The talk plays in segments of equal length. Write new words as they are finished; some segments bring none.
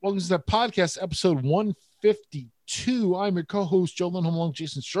Welcome to the podcast, episode 152. I'm your co-host, Joe Lindholm, along with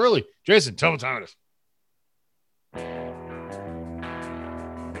Jason Shirley. Jason, tell me what time it is.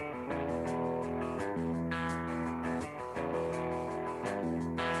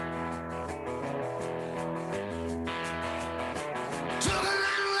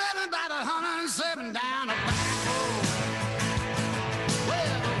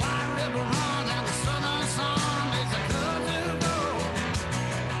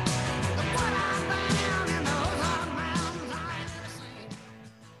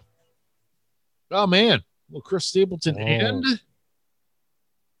 Oh, man. Well, Chris Stapleton and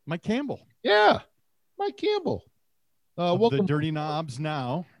Mike Campbell. Yeah, Mike Campbell. Welcome. The Dirty Knobs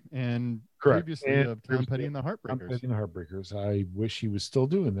now, and correct. Previously and of Tom Petty and the Heartbreakers. Tom Petty and the Heartbreakers. I wish he was still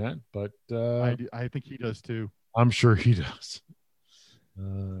doing that, but I think he does too. I'm sure he does.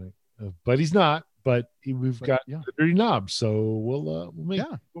 But he's not. But we've got the Dirty Knobs, so we'll make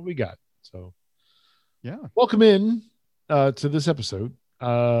what we got. So welcome in to this episode.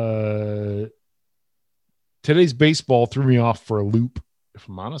 Today's baseball threw me off for a loop, if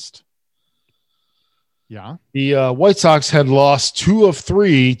I'm honest. Yeah. The White Sox had lost 2 of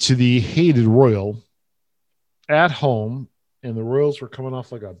 3 to the hated Royal at home, and the Royals were coming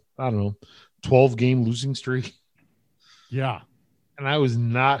off like a, 12-game losing streak. Yeah. And I was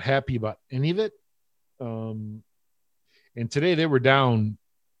not happy about any of it. And today they were down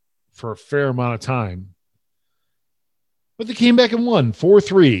for a fair amount of time. But they came back and won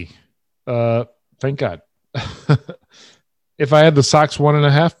 4-3. Thank God. If I had the Sox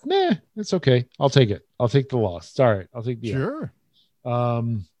 1.5, it's okay. I'll take it. I'll take the loss. It's all right. I'll take the sure.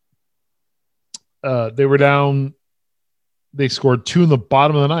 They were down. They scored 2 in the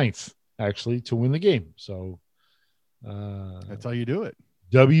bottom of the 9th, actually, to win the game. So that's how you do it.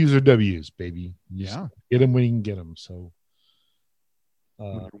 W's are W's, baby. Yeah. Get them when you can get them. So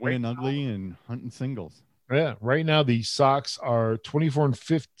winning ugly and hunting singles. Yeah. Right now, the Sox are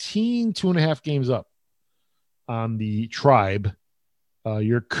 24-15, 2.5 games up on the Tribe.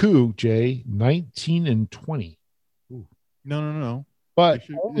 Your coup, Jay, 19-20. Ooh. No. But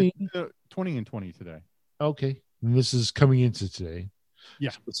only 20-20 today. Okay. And this is coming into today.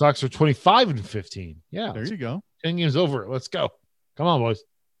 Yeah. So the Sox are 25-15. Yeah. There you go. 10 games over. Let's go. Come on, boys.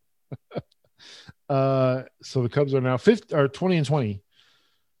 So the Cubs are now 20-20.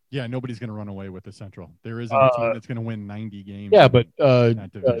 Yeah, nobody's going to run away with the Central. There isn't a team that's going to win 90 games. Yeah, but that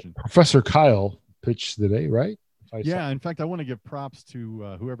division. Professor Kyle pitched today, right? In fact, I want to give props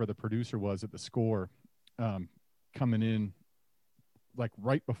to whoever the producer was at the Score, coming in like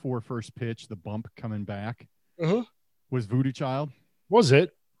right before first pitch, the bump coming back was Voodoo Child. Was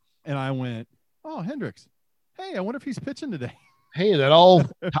it? And I went, oh, Hendricks. Hey, I wonder if he's pitching today. Hey, that all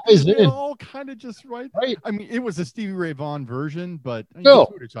ties in. All kind of just right. I mean, it was a Stevie Ray Vaughan version, but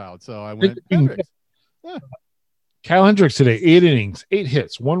Voodoo Child. So I went, Hendricks. Yeah. Kyle Hendricks today, 8 innings, 8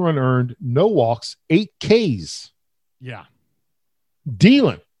 hits, 1 run earned, no walks, 8 Ks. Yeah.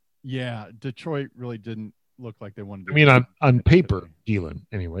 Dealing. Yeah. Detroit really didn't look like they wanted to. I mean, on paper, dealing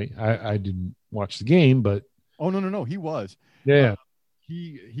anyway. I didn't watch the game, but. Oh, no. He was. Yeah.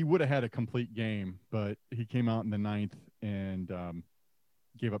 He would have had a complete game, but he came out in the 9th and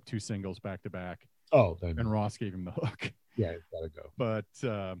gave up 2 singles back to back. Oh, then. And Ross gave him the hook. Yeah, he's got to go. But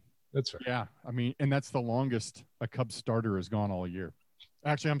that's right. Yeah. I mean, and that's the longest a Cubs starter has gone all year.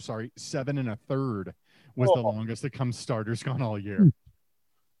 Actually, I'm sorry, 7 1/3 was the longest the Cubs starter's gone all year.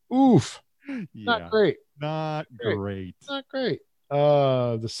 Oof. Yeah. Not great. Not great.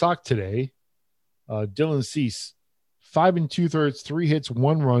 The Sox today, Dylan Cease, 5 2/3, 3 hits,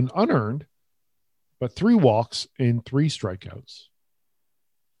 1 run unearned, but 3 walks and 3 strikeouts.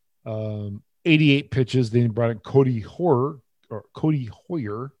 88 pitches. Then brought in Cody Hoyer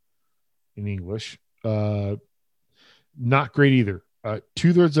in English. Not great either.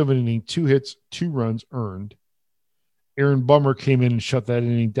 2/3 of an inning, 2 hits, 2 runs earned. Aaron Bummer came in and shut that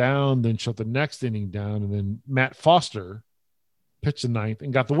inning down, then shut the next inning down, and then Matt Foster pitched the 9th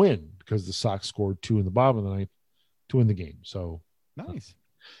and got the win because the Sox scored 2 in the bottom of the 9th to win the game. So nice.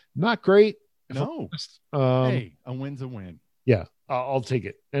 Not great. No. Hey, a win's a win. Yeah, I'll take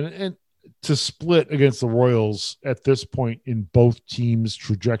it. And to split against the Royals at this point in both teams'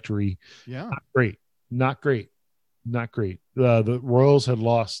 trajectory, not great. The Royals had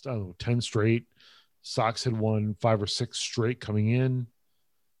lost 10 straight. Sox had won 5 or 6 straight coming in.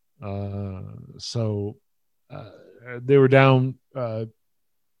 So they were down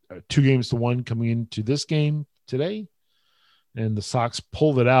 2-1 coming into this game today. And the Sox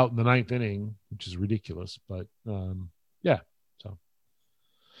pulled it out in the 9th inning, which is ridiculous. But, so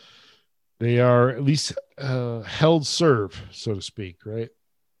they are at least held serve, so to speak, right?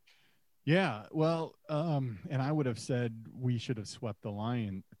 Yeah, well, and I would have said we should have swept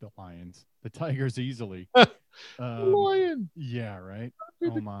the Tigers easily. Lion. Yeah, right.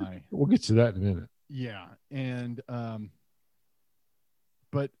 Oh my. We'll get to that in a minute. Yeah, and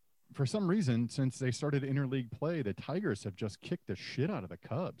but for some reason, since they started interleague play, the Tigers have just kicked the shit out of the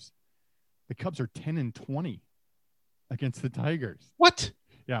Cubs. The Cubs are 10-20 against the Tigers. What?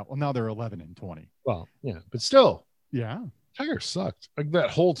 Yeah, well, now they're 11-20. Well, yeah, but still, yeah, Tigers sucked like that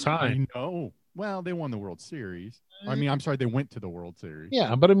whole time. I know. Well, they won the World Series. I mean, I'm sorry, they went to the World Series.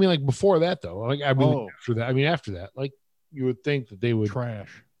 Yeah, but I mean, like before that, though, like after that, like you would think that they would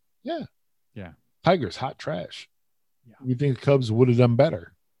trash. Yeah, yeah. Tigers, hot trash. Yeah, you think the Cubs would have done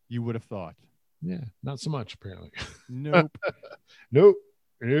better? You would have thought. Yeah, not so much apparently. Nope. Nope,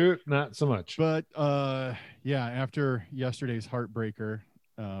 not so much. But yeah, after yesterday's heartbreaker,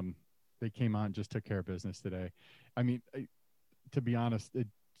 they came on, just took care of business today. I mean, to be honest, it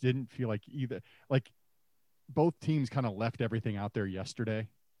didn't feel like both teams kind of left everything out there yesterday.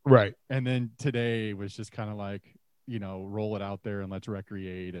 Right. And then today was just kind of like, roll it out there and let's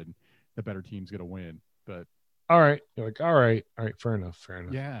recreate, and the better team's going to win. But all right. You're like, all right. Fair enough.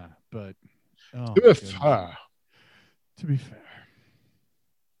 Yeah. But to be fair.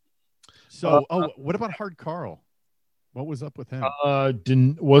 So, what about Hard Carl? What was up with him?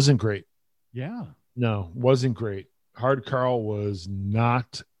 Wasn't great. Yeah. No, wasn't great. Hard Carl was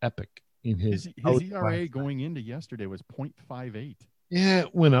not epic in his ERA going into yesterday was 0.58. Yeah,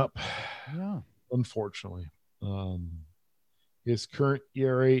 it went up. Yeah. Unfortunately. His current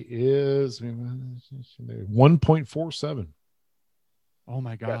ERA is 1.47. Oh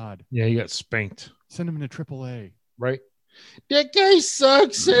my God. He got spanked. Send him into AAA. Right. That guy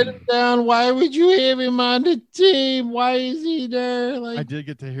sucks. Set him down. Why would you have him on the team? Why is he there? I did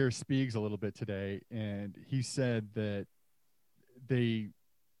get to hear Speegs a little bit today, and he said that they,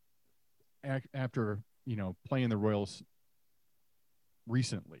 after playing the Royals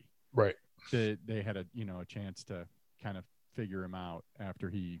recently, right, that they had a chance to kind of figure him out after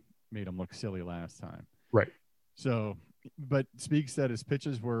he made him look silly last time. Right. So, but Speegs said his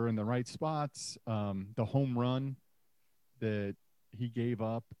pitches were in the right spots. The home run that he gave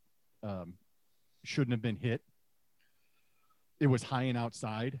up shouldn't have been hit. It was high and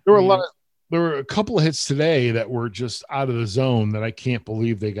outside. There were a couple of hits today that were just out of the zone that I can't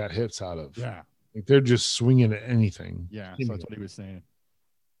believe they got hits out of. Yeah. Like they're just swinging at anything. Yeah. So that's what he was saying.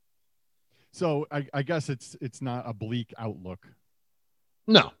 So I guess it's not a bleak outlook.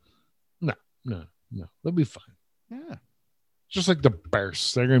 No. They'll be fine. Yeah. Just like the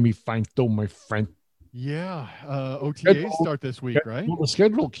Bears. They're going to be fine though, my friend. Yeah. OTAs start this week, right? Well, the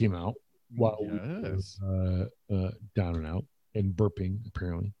schedule came out while we were down and out and burping,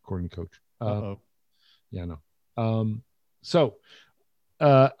 apparently, according to Coach. Yeah, no. So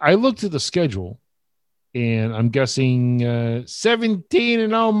I looked at the schedule, and I'm guessing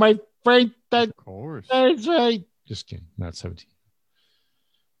 17-0, my friend. Of course. That's right. Just kidding. Not 17.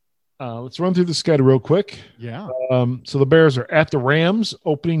 Let's run through the schedule real quick. Yeah. So the Bears are at the Rams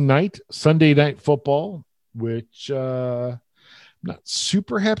opening night, Sunday Night Football, which I'm not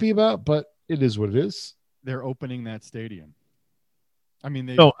super happy about, but it is what it is. They're opening that stadium. I mean,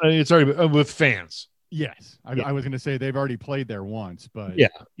 it's already with fans. Yes. I was going to say they've already played there once, but yeah.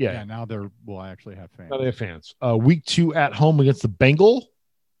 Now we'll actually have fans. Now they have fans. Week 2 at home against the Bengals.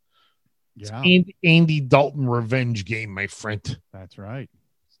 Yeah. Andy Dalton revenge game, my friend. That's right.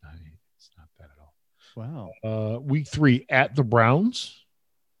 It's not bad at all. Wow. Week 3 at the Browns.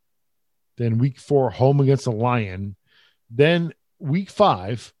 Then week 4 home against the Lion. Then week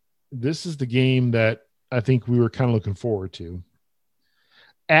 5. This is the game that I think we were kind of looking forward to.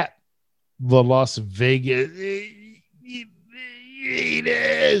 At the Las Vegas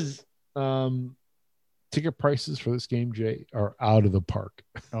Raiders. Ticket prices for this game, Jay, are out of the park.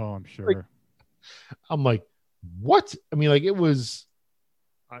 Oh, I'm sure. I'm like, what? I mean, like it was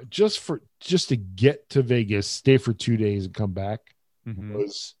just to get to Vegas, stay for 2 days and come back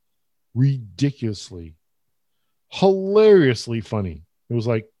was ridiculously, hilariously funny. It was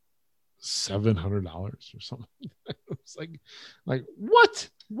like $700 or something. It was like what?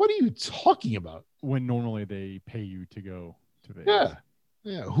 What are you talking about? When normally they pay you to go to Vegas.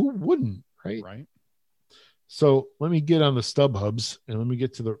 Yeah. Who wouldn't, right? Right. So let me get on the StubHubs and let me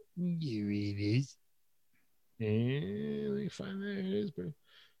get to the. Here it is. And let me find there it is.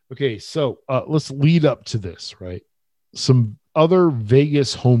 Okay, so let's lead up to this, right? Some other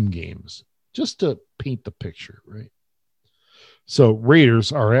Vegas home games, just to paint the picture, right? So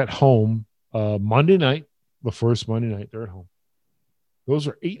Raiders are at home Monday night, the first Monday night they're at home. Those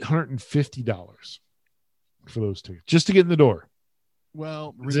are $850 for those tickets, just to get in the door.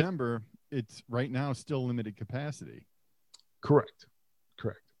 Well, remember, it's right now still limited capacity. Correct.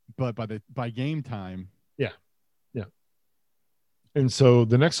 But by game time, yeah. And so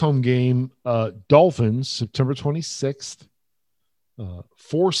the next home game, Dolphins, September 26th,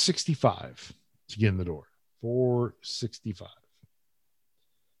 465 to get in the door. 465.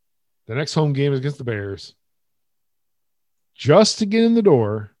 The next home game is against the Bears. Just to get in the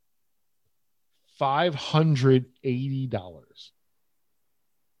door, $580.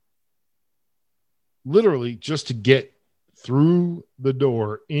 Literally just to get through the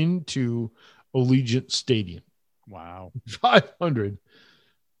door into Allegiant Stadium. Wow. 500.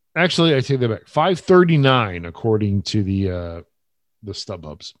 Actually, I take that back. 539 according to the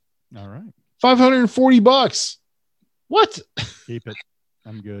StubHubs. All right. $540. What? Keep it.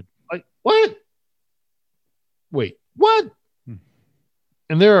 I'm good. Like what? Wait, what?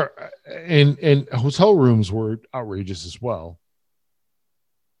 And there are, and hotel rooms were outrageous as well.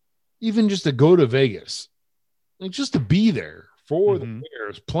 Even just to go to Vegas, like just to be there for the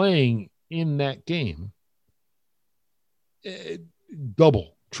Bears playing in that game,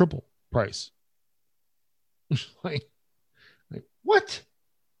 double, triple price. like what?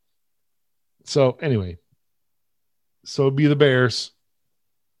 So anyway, so it'd be the Bears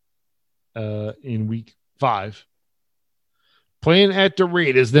in week 5. Playing at the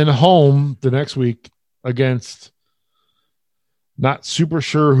Raiders, then home the next week against, not super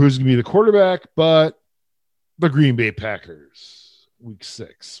sure who's going to be the quarterback, but the Green Bay Packers. Week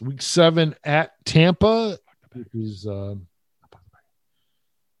 6. Week 7 at Tampa, which is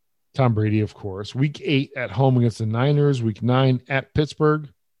Tom Brady, of course. Week 8 at home against the Niners. Week 9 at Pittsburgh.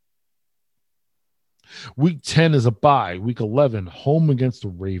 Week 10 is a bye. Week 11, home against the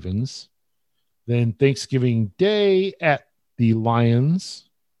Ravens. Then Thanksgiving Day at the Lions.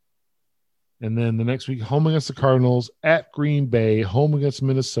 And then the next week, home against the Cardinals, at Green Bay, home against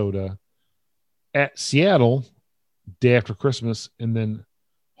Minnesota, at Seattle, day after Christmas, and then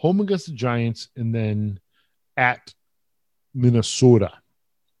home against the Giants, and then at Minnesota.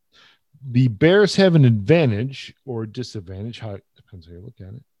 The Bears have an advantage or disadvantage. How it depends how you look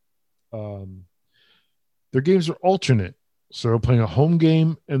at it. Their games are alternate. So they're playing a home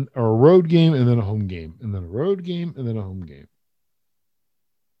game and or a road game and then a home game and then a road game and then a home game.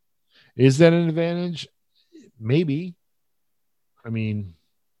 Is that an advantage? Maybe. I mean,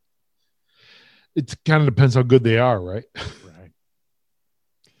 it kind of depends how good they are, right? Right.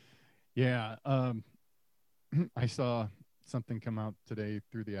 Yeah. I saw something come out today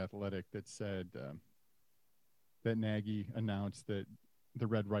through The Athletic that said that Nagy announced that the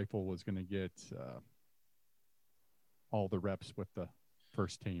Red Rifle was going to get all the reps with the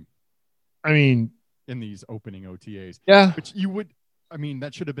first team. I mean, in these opening OTAs. Yeah. Which you would, I mean,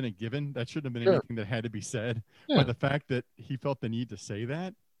 that should have been a given. That shouldn't have been anything that had to be said. Yeah. But the fact that he felt the need to say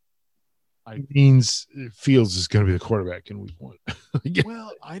that, it means Fields is going to be the quarterback in week 1.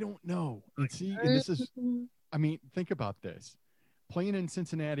 Well, I don't know. See, and this is, I mean, think about this. Playing in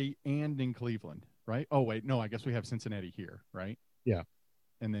Cincinnati and in Cleveland, right? Oh, wait, no, I guess we have Cincinnati here, right? Yeah.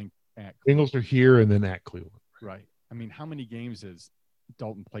 And then at Bengals are here and then at Cleveland. Right. I mean, how many games has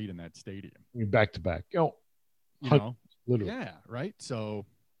Dalton played in that stadium? Back to back. You know, literally. Yeah, right. So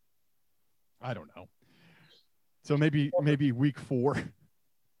I don't know. So maybe week 4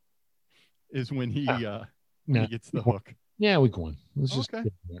 is when he gets the hook. Yeah, week 1. Let's just get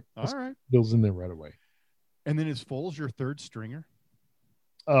in there. All right. Bill's in there right away. And then is Foles your third stringer?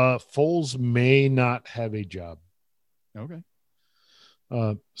 Foles may not have a job. Okay.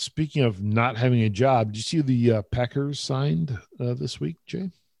 Speaking of not having a job, did you see the Packers signed this week,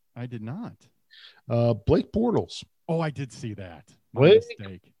 Jay? I did not. Blake Bortles. Oh, I did see that.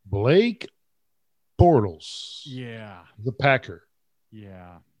 Mistake. Blake Bortles. Yeah. The Packer.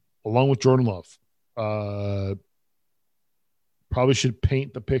 Yeah. Along with Jordan Love. Probably should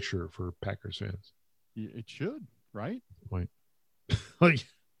paint the picture for Packers fans. It should, right? Like, I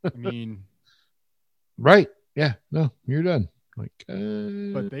mean, right. Yeah. No, you're done. Like,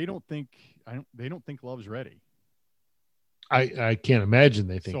 but they don't think Love's ready. I can't imagine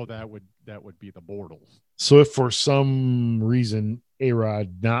they think so. That would be the Bortles. So if for some reason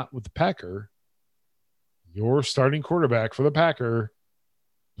A-Rod not with the Packer, your starting quarterback for the Packer,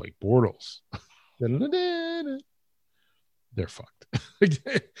 Blake Bortles, they're fucked.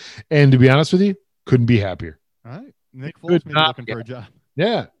 And to be honest with you, couldn't be happier. All right, Nick Foles may be looking for a job.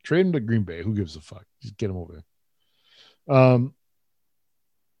 Yeah, trade him to Green Bay. Who gives a fuck? Just get him over there.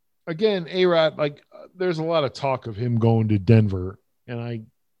 Again, A-Rod, like there's a lot of talk of him going to Denver, and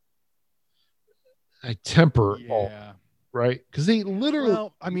I temper all, right? Because they literally.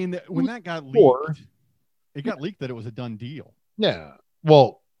 Well, I mean, when that got leaked, it got leaked that it was a done deal. Yeah.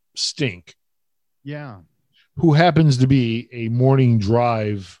 Well, stink. Yeah. Who happens to be a morning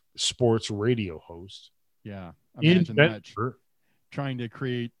drive sports radio host. Yeah. In Imagine that. Denver. Trying to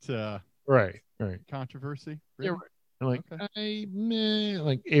create right. controversy. Really? Yeah, right. And like, okay.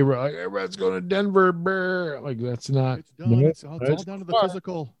 like A-Rod's going to Denver, brr. Like, that's not. It's done. No, it's all down to the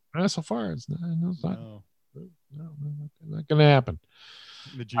physical. Not so far. It's not. No. Not going to happen.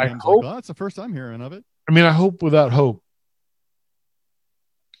 The GM's like, well, that's the first I'm hearing of it. I mean, I hope without hope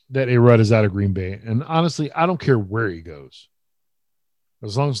that A-Rod is out of Green Bay. And honestly, I don't care where he goes.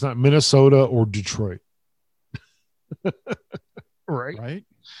 As long as it's not Minnesota or Detroit. Right?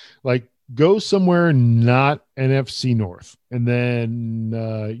 Like, go somewhere not NFC North. And then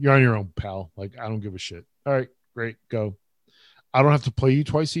you're on your own, pal. Like, I don't give a shit. All right, great, go. I don't have to play you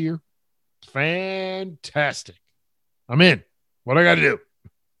twice a year. Fantastic. I'm in. What I got to do?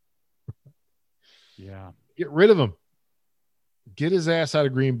 Yeah. Get rid of him. Get his ass out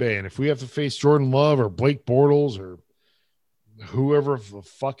of Green Bay. And if we have to face Jordan Love or Blake Bortles or whoever the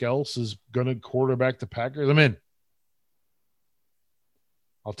fuck else is going to quarterback the Packers, I'm in.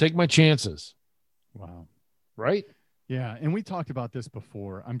 I'll take my chances. Wow. Right? Yeah. And we talked about this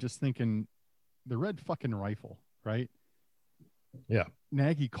before. I'm just thinking the red fucking rifle, right? Yeah.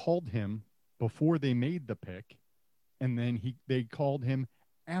 Nagy called him before they made the pick. And then they called him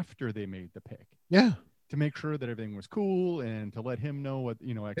after they made the pick. Yeah. To make sure that everything was cool and to let him know what,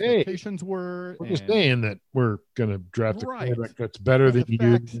 expectations were. We're just saying that we're going to draft a quarterback that's better than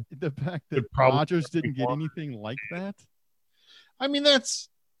you. The fact that Rodgers didn't get anything like that. I mean, that's,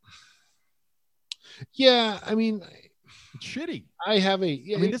 yeah, I mean, it's shitty. I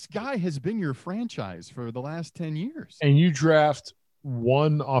mean, this guy has been your franchise for the last 10 years. And you draft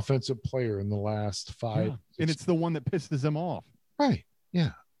one offensive player in the last 5. Yeah. And it's the one that pisses him off. Right.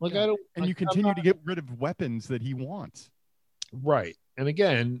 Yeah. Like, I don't, and you continue to get rid of weapons that he wants. Right. And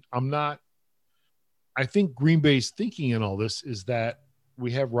again, I think Green Bay's thinking in all this is that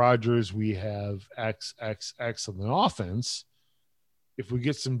we have Rodgers, we have X on the offense. If we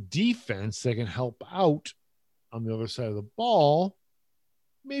get some defense that can help out on the other side of the ball,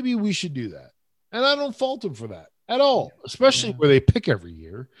 maybe we should do that. And I don't fault them for that at all, especially where they pick every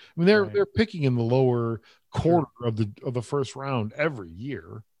year. I mean, they're picking in the lower quarter of the first round every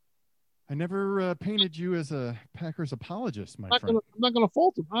year. I never painted you as a Packers apologist, my friend. I'm not going to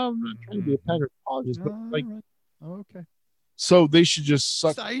fault them. I'm not trying to be a Packers apologist, but like, okay. So they should just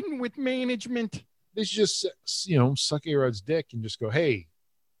suck. Siding with management. They should just, suck A-Rod's dick and just go, hey,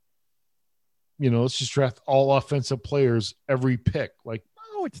 let's just draft all offensive players every pick. Like,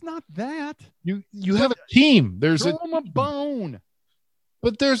 no, it's not that. You have a team. There's throw him a bone.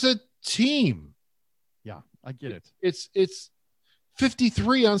 But there's a team. Yeah, I get it. It's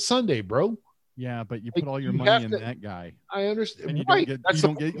 53 on Sunday, bro. Yeah, but you put all your money in that guy. I understand. And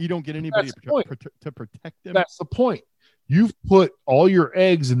you don't get anybody to protect him. That's the point. You've put all your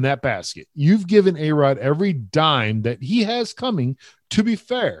eggs in that basket. You've given A-Rod every dime that he has coming. To be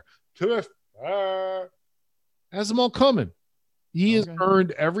fair, has them all coming. He has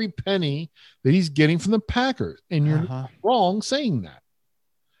earned every penny that he's getting from the Packers, and you're not wrong saying that.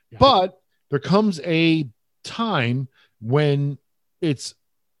 Yeah. But there comes a time when it's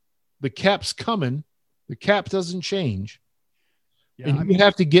the cap's coming, the cap doesn't change, and you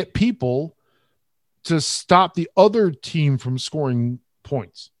have to get people to stop the other team from scoring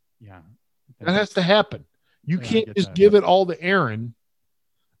points. Yeah, that has to happen. You can't just give it all to Aaron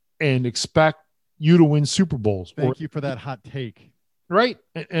and expect you to win Super Bowls. Thank you for that hot take. Right?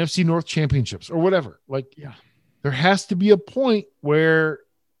 NFC North championships or whatever. Like, there has to be a point where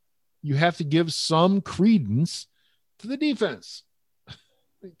you have to give some credence to the defense.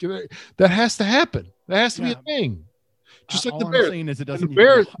 That has to happen. That has to be a thing. Just like the Bears. I'm saying is it doesn't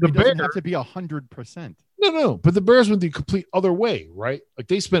have to be 100%. No. But the Bears went the complete other way, right? Like,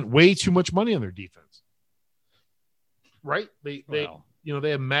 they spent way too much money on their defense. Right? They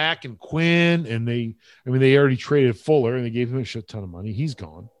have Mack and Quinn, and they already traded Fuller and they gave him a shit ton of money. He's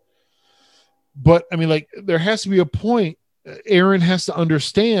gone. But I mean, like, there has to be a point. Aaron has to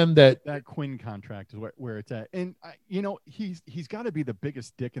understand that Quinn contract is where it's at. And he's got to be the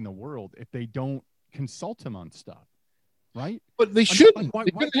biggest dick in the world if they don't consult him on stuff. Right? But they shouldn't.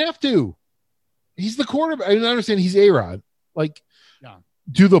 They shouldn't have to. He's the quarterback. I understand he's A-Rod. Like,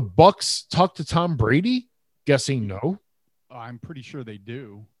 do the Bucks talk to Tom Brady? Guessing no. I'm pretty sure they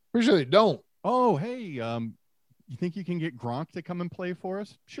do. Pretty sure they don't. Oh, hey, you think you can get Gronk to come and play for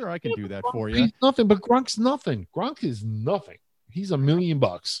us? Sure, I can do that for you. He's nothing, but Gronk's nothing. Gronk is nothing. He's $1 million.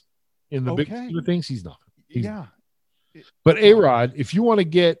 In the big scheme of things, he's nothing. But A-Rod, if you want to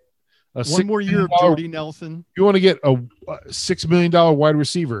get One more year of Jordy Nelson. You want to get a $6 million wide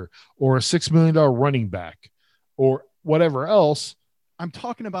receiver or a $6 million running back or whatever else. I'm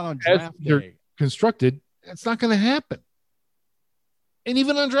talking about on draft day. Constructed, it's not going to happen. And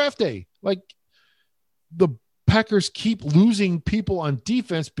even on draft day, like the Packers keep losing people on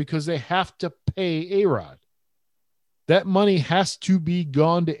defense because they have to pay A-Rod. That money has to be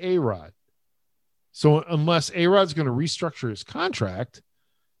gone to A-Rod. So unless A-Rod's going to restructure his contract,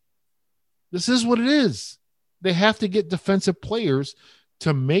 this is what it is. They have to get defensive players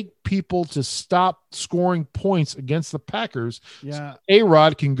to make people to stop scoring points against the Packers. Yeah. So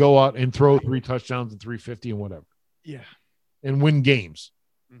A-Rod can go out and throw 3 touchdowns and 350 and whatever. Yeah. And win games.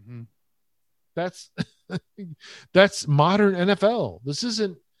 Mm-hmm. That's modern NFL. This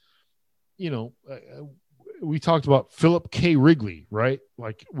isn't, we talked about Philip K. Wrigley, right?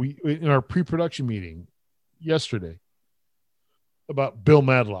 Like we in our pre-production meeting yesterday about Bill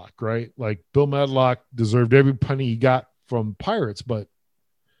Madlock, right? Like Bill Madlock deserved every penny he got from Pirates, but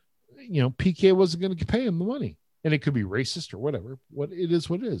PK wasn't going to pay him the money, and it could be racist or whatever. What it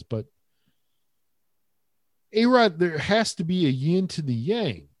is, but A-Rod, there has to be a yin to the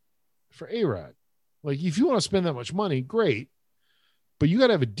yang for A-Rod. Like if you want to spend that much money, great. But you got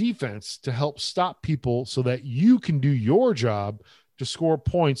to have a defense to help stop people so that you can do your job to score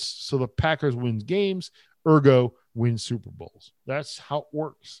points so the Packers win games, ergo win Super Bowls. That's how it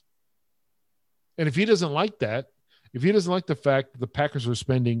works. And if he doesn't like that, if he doesn't like the fact that the Packers are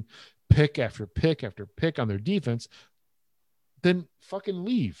spending pick after pick after pick on their defense, then fucking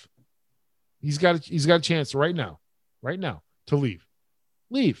leave. He's got a chance right now to leave.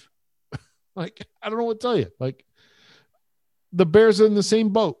 Leave. Like, I don't know what to tell you. Like, the Bears are in the same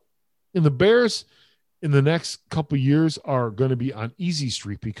boat. And the Bears in the next couple of years are going to be on easy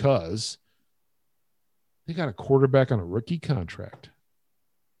street because they got a quarterback on a rookie contract.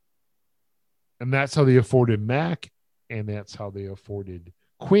 And that's how they afforded Mack, and that's how they afforded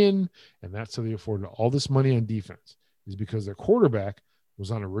Quinn, and that's how they afforded all this money on defense, is because their quarterback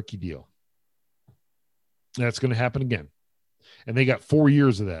was on a rookie deal. That's going to happen again. And they got 4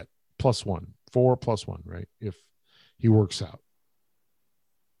 years of that, +1, 4 + 1, right? If he works out.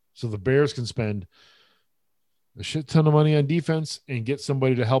 So the Bears can spend a shit ton of money on defense and get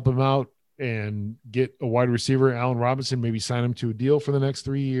somebody to help him out and get a wide receiver, Allen Robinson, maybe sign him to a deal for the next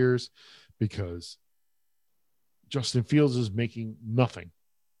 3 years because Justin Fields is making nothing,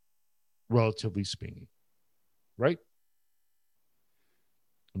 relatively speaking. Right?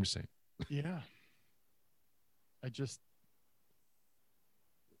 I'm just saying. Yeah.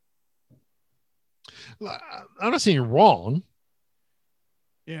 I'm not saying you're wrong.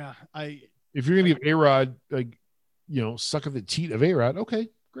 Yeah. If you're going to give A-Rod, suck at the teat of A-Rod, okay,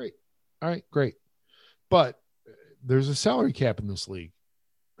 great. All right, great. But there's a salary cap in this league.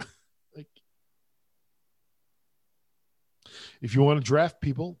 Like, if you want to draft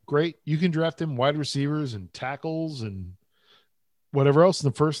people, great. You can draft them wide receivers and tackles and whatever else in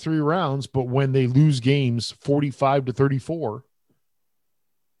the first 3 rounds. But when they lose games 45-34,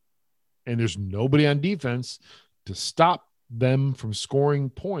 and there's nobody on defense to stop them from scoring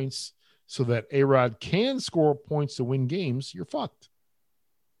points so that A-Rod can score points to win games, you're fucked.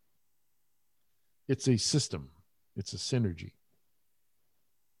 It's a system. It's a synergy.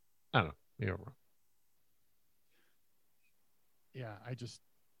 I don't know. Maybe I'm wrong. Yeah,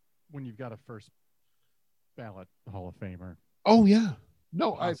 when you've got a first ballot Hall of Famer. Oh, yeah.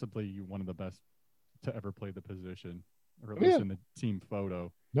 No, possibly one of the best to ever play the position, or at least in the team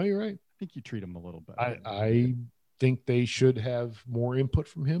photo. No, you're right. I think you treat him a little better. I think they should have more input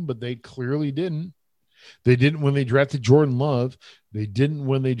from him, but they clearly didn't. They didn't when they drafted Jordan Love. They didn't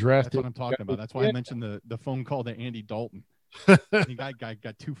when they drafted. That's what I'm talking about. That's why I mentioned the phone call to Andy Dalton. The guy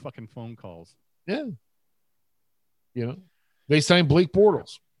got 2 fucking phone calls. Yeah. They signed Blake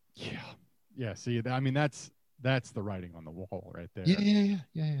Bortles. Yeah. Yeah. See, I mean, that's the writing on the wall right there.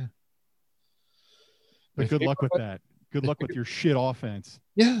 Yeah. But good luck with that. Good luck with your shit offense.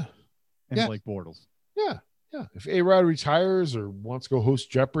 Yeah. And Blake Bortles. Yeah. If A-Rod retires or wants to go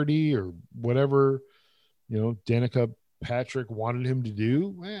host Jeopardy or whatever, Danica Patrick wanted him to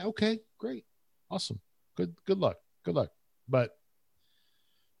do, okay, great. Awesome. Good luck. But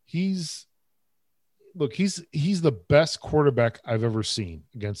he's the best quarterback I've ever seen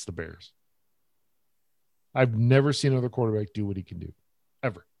against the Bears. I've never seen another quarterback do what he can do.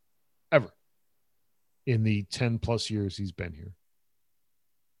 Ever. In the 10+ years he's been here.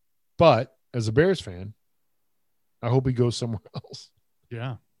 But as a Bears fan, I hope he goes somewhere else.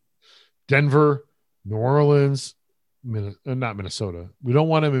 Yeah. Denver, New Orleans, not Minnesota. We don't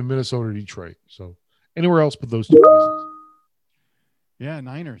want him in Minnesota or Detroit. So anywhere else but those 2 places. Yeah,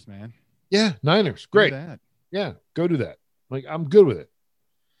 Niners, man. Yeah, Niners. Do Great. that. Yeah, go do that. Like, I'm good with it.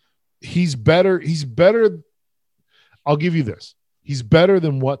 He's better. He's better. I'll give you this. He's better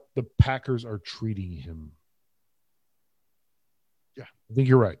than what the Packers are treating him. Yeah. I think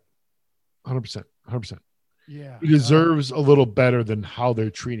you're right. 100%. 100%. Yeah. He deserves a little better than how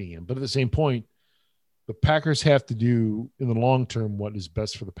they're treating him. But at the same point, the Packers have to do in the long term what is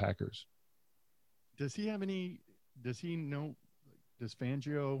best for the Packers. Does he have any? Does he know? Does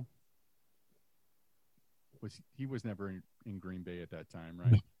Fangio? He was never in Green Bay at that time,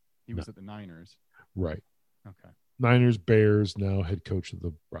 right? He was at the Niners. Right. Okay. Niners, Bears, now head coach of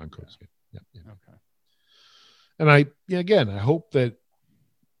the Broncos. Yeah. Okay. And I hope that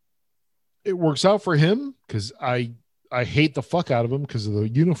it works out for him, because I hate the fuck out of him because of the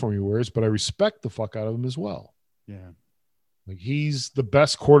uniform he wears, but I respect the fuck out of him as well. Yeah. Like, he's the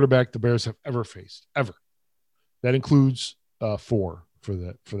best quarterback the Bears have ever faced, ever. That includes 4 for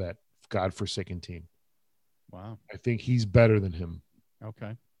that godforsaken team. Wow. I think he's better than him.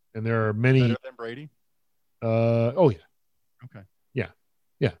 Okay. And there are many. Better than Brady? Oh, yeah. Okay. Yeah.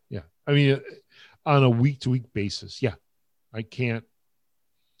 I mean, on a week-to-week basis, yeah. I can't.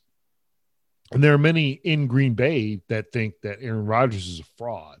 And there are many in Green Bay that think that Aaron Rodgers is a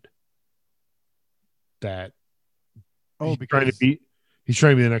fraud. That he's trying to be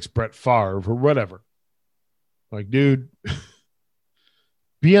the next Brett Favre or whatever. Like, dude,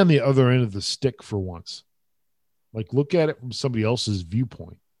 be on the other end of the stick for once. Like, look at it from somebody else's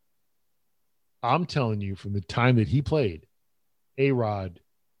viewpoint. I'm telling you, from the time that he played, A-Rod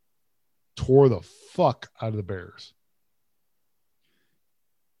tore the fuck out of the Bears.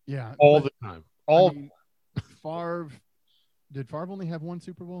 Yeah. All the time. Favre, did Favre only have 1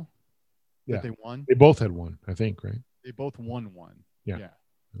 Super Bowl? Yeah. That they won? They both had 1, I think, right? They both won 1. Yeah.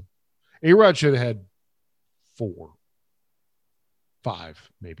 A-Rod should have had 4,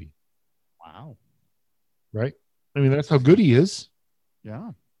 5, maybe. Wow. Right? I mean, that's how good he is.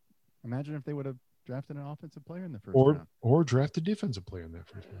 Yeah. Imagine if they would have drafted an offensive player in the first round. Or drafted defensive player in that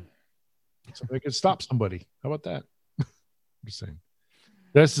first round. So they could stop somebody. How about that? I'm just saying.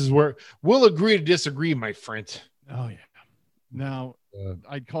 This is where we'll agree to disagree, my friend. Oh, yeah. Now,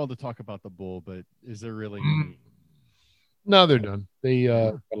 I'd call to talk about the Bull, but is there really any? No, they're done. They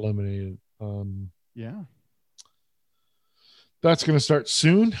got eliminated. Yeah. That's going to start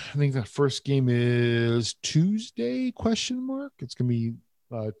soon. I think that first game is Tuesday, ? It's going to be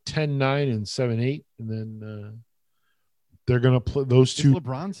 10-9 and 7-8. And then they're going to play those two. Is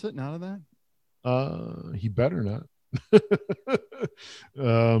LeBron sitting out of that? He better not.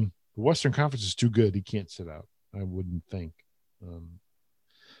 The Western Conference is too good. He can't sit out, I wouldn't think.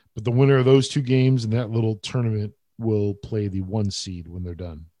 But the winner of those 2 games in that little tournament will play the 1 seed when they're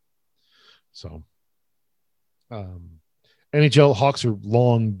done. So, NHL Hawks are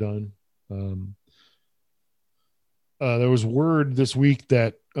long done. There was word this week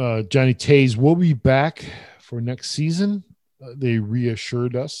that Johnny Tays will be back for next season. They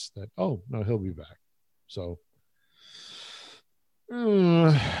reassured us that, no, he'll be back. So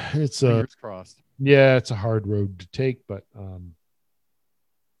it's fingers crossed. Yeah, it's a hard road to take, but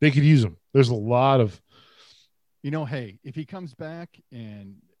they could use him. There's a lot of, hey, if he comes back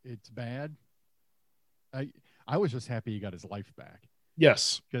and it's bad, I was just happy he got his life back.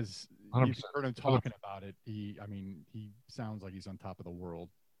 Yes, because you've heard him talking about it. He sounds like he's on top of the world.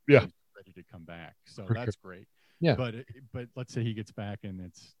 Yeah, he's ready to come back. So that's great. Yeah, but let's say he gets back and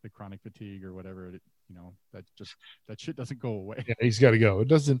it's the chronic fatigue or whatever. That shit doesn't go away. Yeah, he's got to go. It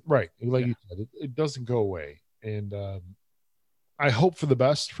doesn't. Right, like you said, it doesn't go away. And I hope for the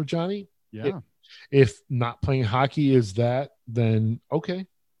best for Johnny. Yeah. If not playing hockey is that, then okay.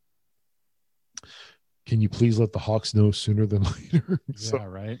 Can you please let the Hawks know sooner than later? So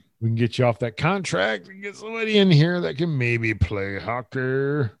right. We can get you off that contract and get somebody in here that can maybe play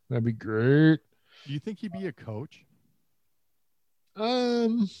hockey. That'd be great. Do you think he'd be a coach?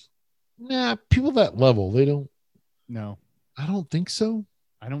 Nah, people that level, they don't. No. I don't think so.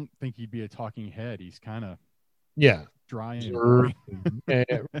 I don't think he'd be a talking head. He's kind of dry and exactly.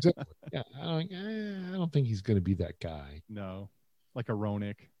 Yeah, I don't think he's going to be that guy. No, like a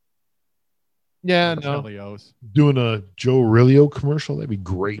Roenick. Yeah, no. Chelios. Doing a Joe Aurelio commercial, that'd be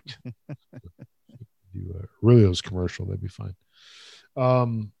great. Do a Aurelio's commercial, that'd be fine.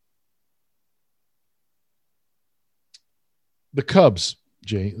 The Cubs,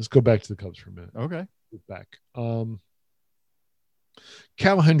 Jay. Let's go back to the Cubs for a minute. Okay. Back.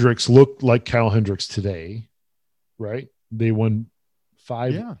 Cal Hendricks looked like Cal Hendricks today, right? They won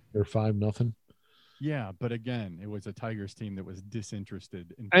 5 or 5-0. Yeah, but again, it was a Tigers team that was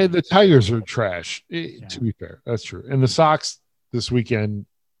disinterested. And the Tigers are trash, to be fair. That's true. And the Sox this weekend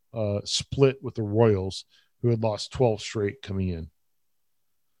split with the Royals, who had lost 12 straight coming in.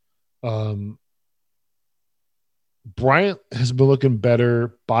 Bryant has been looking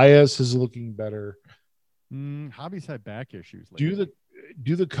better. Baez is looking better. Hobby's had back issues lately.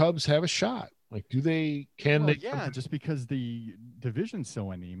 Do the Cubs have a shot? Like, do they? Can they? Yeah, just because the division's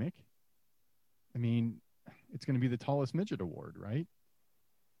so anemic. I mean, it's going to be the tallest midget award, right?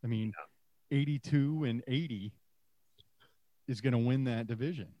 I mean, 82 and 80 is going to win that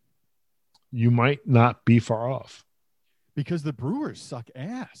division. You might not be far off because the Brewers suck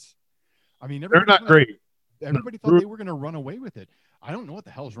ass. I mean, they're not great. Everybody thought they were going to run away with it. I don't know what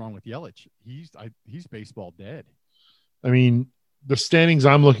the hell's wrong with Yelich. He's baseball dead. I mean, the standings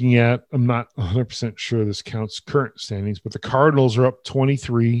I'm looking at, I'm not 100% sure this counts current standings, but the Cardinals are up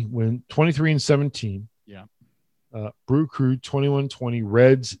 23 and 17. Yeah. Brew Crew 21-20,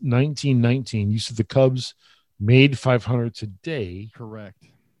 Reds 19-19. You said the Cubs made 500 today. Correct.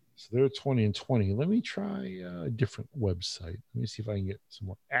 So they're 20 and 20. Let me try a different website. Let me see if I can get some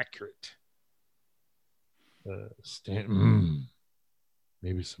more accurate.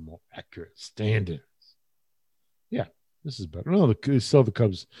 Maybe some more accurate standings. Yeah, this is better. No, still the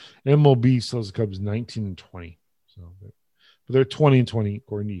Cubs. MLB sells the Cubs 19 and 20. So, but they're 20 and 20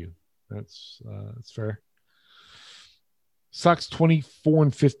 according to you. That's fair. Sox 24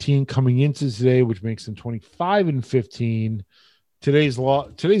 and 15 coming into today, which makes them 25 and 15. Today's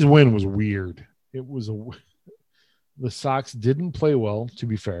win was weird. It was the Sox didn't play well, to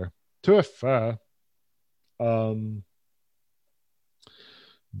be fair.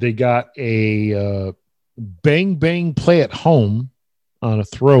 They got a bang play at home on a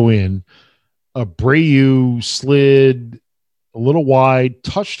throw in. Abreu slid a little wide,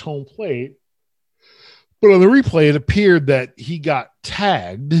 touched home plate, but on the replay it appeared that he got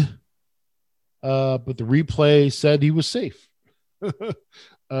tagged. But the replay said he was safe.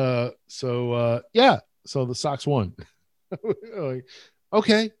 So the Sox won.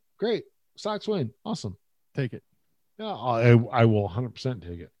 Okay, great. Sox win. Awesome. Take it. Yeah, I will 100%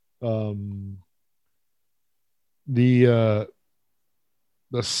 take it. The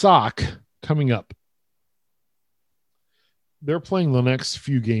Sox coming up. They're playing the next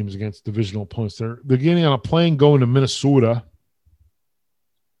few games against divisional opponents. They're getting on a plane going to Minnesota.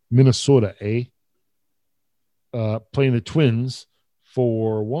 Playing the Twins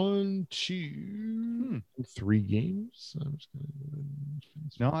for 1, 2, 3 games.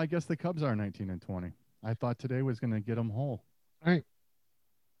 No, I guess the Cubs are 19 and 20. I thought today was going to get them whole. All right.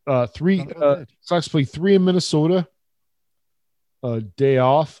 Sox play 3 in Minnesota. Day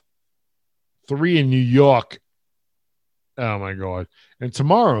off. 3 in New York. Oh my God! And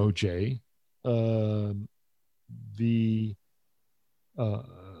tomorrow, Jay, the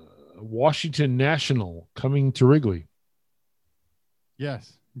Washington National coming to Wrigley.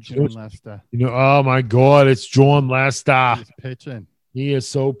 Yes, John Lester. Oh my God, it's John Lester. He's pitching. He is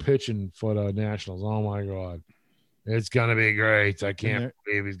so pitching for the Nationals. Oh my God, it's gonna be great. I can't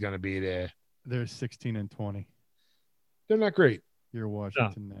believe he's gonna be there. They're 16 and 20. They're not great. Your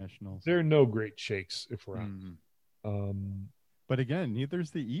Washington Nationals. They're no great shakes if we're out. But again,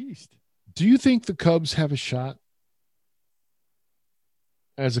 neither's the East. Do you think the Cubs have a shot?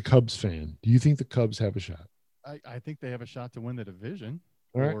 As a Cubs fan, do you think the Cubs have a shot? I think they have a shot to win the division,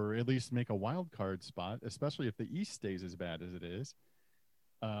 or at least make a wild card spot, especially if the East stays as bad as it is.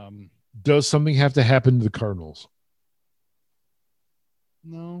 Does something have to happen to the Cardinals?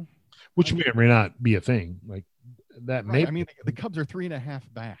 No. Which may or may not be a thing. Like that may. I mean, the Cubs are 3.5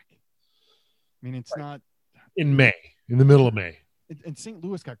 back. I mean, it's not in May, in the middle of May. And St.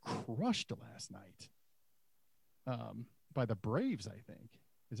 Louis got crushed last night by the Braves, I think.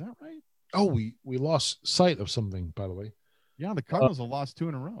 Is that right? Oh, we lost sight of something, by the way. Yeah, the Cardinals have lost 2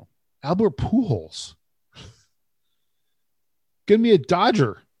 in a row. Albert Pujols. Give me a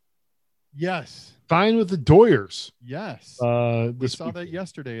Dodger. Yes. Fine with the Doyers. Yes. We saw that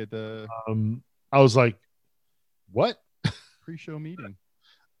yesterday at the I was like, what? Pre-show meeting.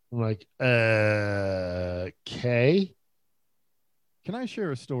 I'm like, okay. Can I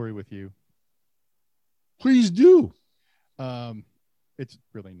share a story with you? Please do. It's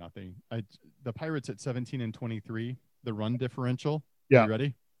really nothing. The Pirates at 17 and 23, the run differential. Yeah. You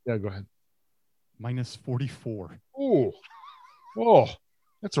ready? Yeah, go ahead. Minus 44. Oh,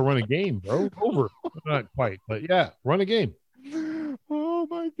 that's a run a game, bro. Over. Not quite, but yeah, run a game. Oh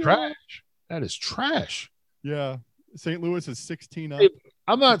my God. Trash. That is trash. Yeah. St. Louis is 16 up. Hey,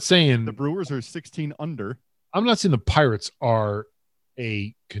 I'm not saying the Brewers are 16 under. I'm not saying the Pirates are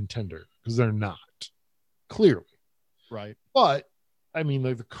a contender because they're not. Clearly. Right. But I mean,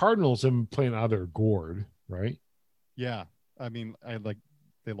 like the Cardinals have been playing out of their gourd, right? Yeah. I mean,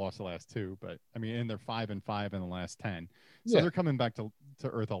 they lost the last 2, but I mean, and they're 5-5 in the last 10. So Yeah. they're coming back to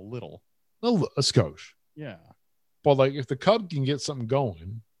earth a little. A skosh. Yeah. But like if the Cubs can get something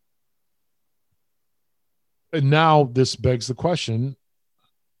going, and now this begs the question,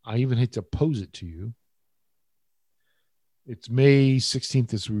 I even hate to pose it to you. It's May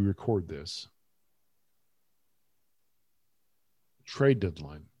 16th as we record this. Trade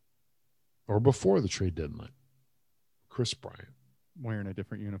deadline. Or before the trade deadline. Kris Bryant. Wearing a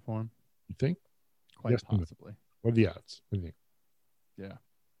different uniform. You think? Quite yes, possibly. What are the odds? What do you think? Yeah.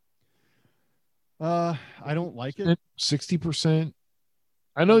 I don't like it. 60%.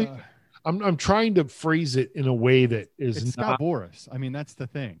 I know I'm trying to phrase it in a way that is it's not Scott Boras. I mean, that's the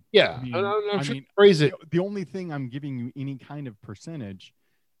thing. Yeah. I'm trying to phrase it. The only thing I'm giving you any kind of percentage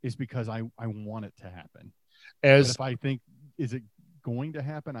is because I want it to happen. But if I think, is it going to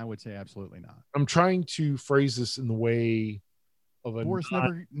happen? I would say absolutely not. I'm trying to phrase this in the way of a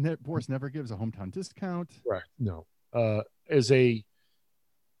Boras never gives a hometown discount. Correct. No. As a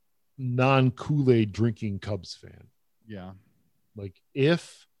non-Kool-Aid drinking Cubs fan. Yeah. Like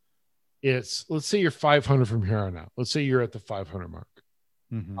if it's, let's say you're 500 from here on out. Let's say you're at the 500 mark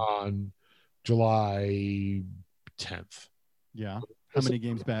on July 10th. Yeah. How many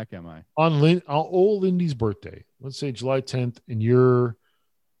games back am I? On old Lindy's birthday. Let's say July 10th, and you're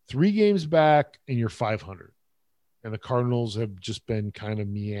 3 games back and you're 500. And the Cardinals have just been kind of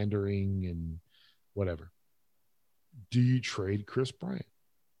meandering and whatever. Do you trade Kris Bryant?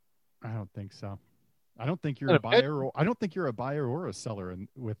 I don't think so. I don't think you're a buyer. I don't think you're a buyer or a seller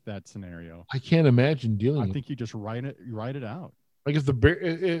with that scenario. I can't imagine dealing. I think you just write it out. Like if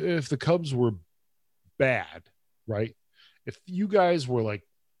the Cubs were bad, right? If you guys were like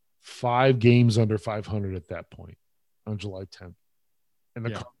 5 games under 500 at that point on July 10th, and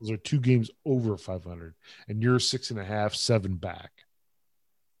the Cardinals are 2 games over 500, and you're 6.5, 7 back,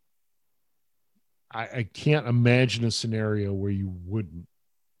 I can't imagine a scenario where you wouldn't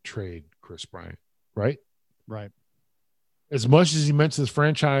trade Kris Bryant, right? Right. As much as he meant to this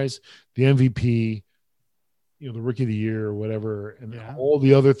franchise, the MVP, the Rookie of the Year or whatever, and all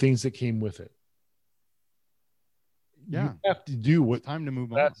the other things that came with it. Yeah. You have to do what's time to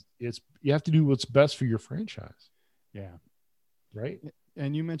move on. You have to do what's best for your franchise. Yeah. Right.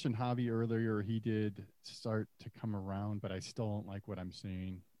 And you mentioned Javi earlier. He did start to come around, but I still don't like what I'm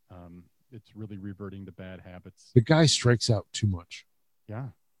seeing. It's really reverting to bad habits. The guy strikes out too much. Yeah.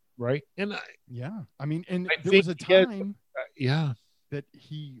 Right. And I mean, and there was a time that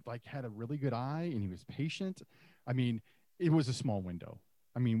he had a really good eye and he was patient. I mean, it was a small window.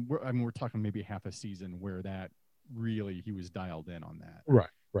 I mean, we're talking maybe half a season where that really he was dialed in on that. Right.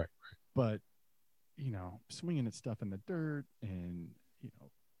 But swinging at stuff in the dirt and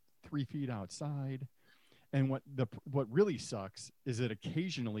 3 feet outside, and what really sucks is that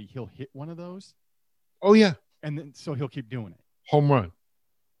occasionally he'll hit one of those. Oh yeah, and then so he'll keep doing it. Home run,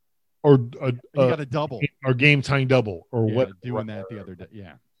 or he got a double, or game tying double, or what? Doing that the other day,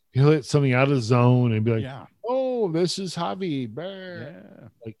 yeah. He'll hit something out of the zone and be like, "Oh, this is Javi." Yeah,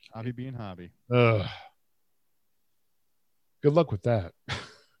 like Javi being Javi. Good luck with that.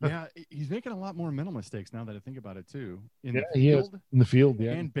 Yeah, he's making a lot more mental mistakes now that I think about it too. In the field,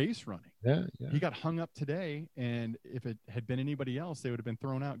 and base running. Yeah. He got hung up today, and if it had been anybody else, they would have been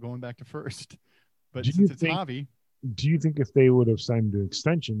thrown out going back to first. But since it's Javi, do you think if they would have signed an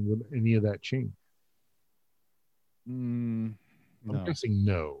extension, would any of that change? No. I'm guessing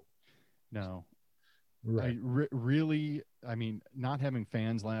no. No. Right. Really, I mean, not having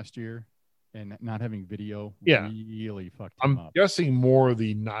fans last year and not having video really fucked him up. I'm guessing more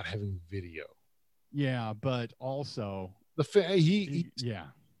the not having video. Yeah, but also he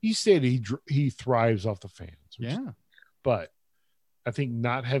said he thrives off the fans. But I think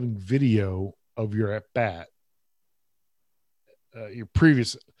not having video of your at bat, your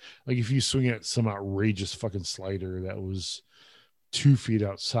previous, like if you swing at some outrageous fucking slider that was 2 feet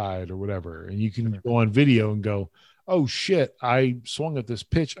outside or whatever, and you can go on video and go, oh shit, I swung at this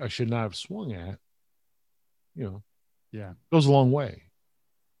pitch I should not have swung at. Goes a long way.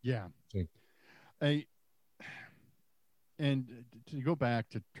 Yeah. And to go back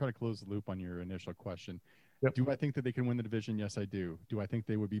to try to close the loop on your initial question, do I think that they can win the division? Yes, I do. Do I think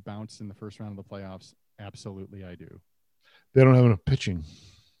they would be bounced in the first round of the playoffs? Absolutely, I do. They don't have enough pitching.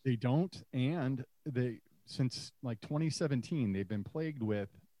 They don't, and since like 2017, they've been plagued with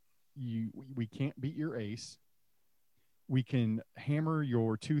we can't beat your ace. We can hammer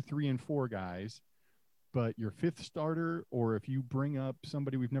your 2, 3, and 4 guys, but your 5th starter, or if you bring up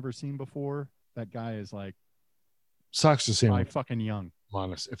somebody we've never seen before, that guy is like Sox the same. Fucking young.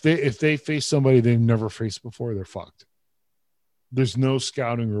 Honest. If they face somebody they've never faced before, they're fucked. There's no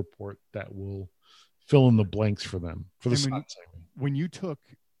scouting report that will fill in the blanks for them for the And Sox. when you took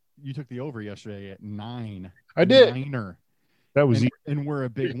the over yesterday at 9. I did. Niner, That was and we're a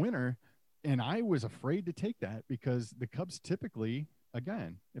big winner. And I was afraid to take that because the Cubs typically,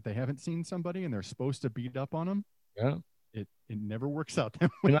 again, if they haven't seen somebody and they're supposed to beat up on them, yeah, it never works out that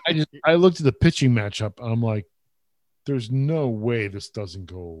way. And I looked at the pitching matchup. And I'm like, there's no way this doesn't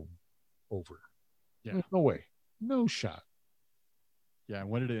go over. Yeah, there's no way, no shot. Yeah,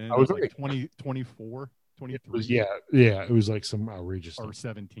 what did it end? I was Like right. 20, 24, 23? It was, it was like some outrageous or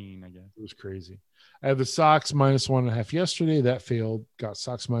stuff. 17, I guess. It was crazy. I had the Sox -1.5 yesterday. That failed. Got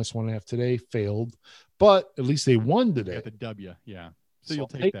Sox -1.5 today. Failed. But at least they won today. Got the W, yeah. So you'll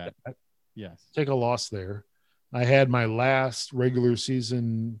take that. Yes. Take a loss there. I had my last regular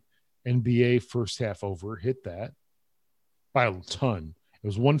season NBA first half over. Hit that by a ton. It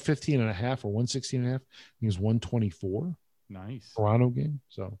was 115.5 or 116.5. It was 124. Nice. Toronto game.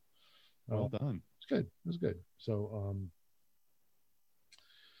 So well done. It's good. It was good. So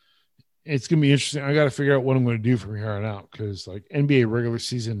it's gonna be interesting. I got to figure out what I'm going to do from here on out because like NBA regular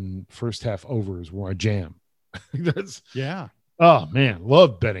season first half overs were my jam. That's Oh man,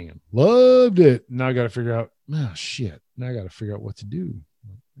 loved betting him. Loved it. Now I got to figure out. Oh shit. Now I got to figure out what to do.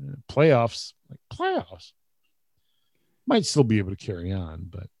 Playoffs, might still be able to carry on,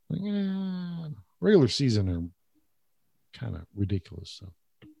 but regular season are kind of ridiculous.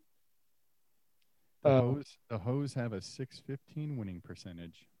 So the Hoes have a .615 winning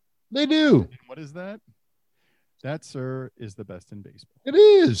percentage. They do. And what is that? That, sir, is the best in baseball. It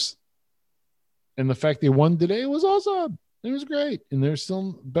is. And the fact they won today was awesome. It was great. And they're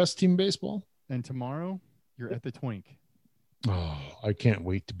still best team in baseball. And tomorrow, you're at the Twink. Oh, I can't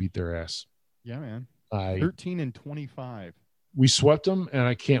wait to beat their ass. Yeah, man. 13-25. We swept them, and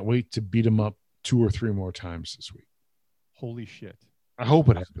I can't wait to beat them up 2 or 3 more times this week. Holy shit. I hope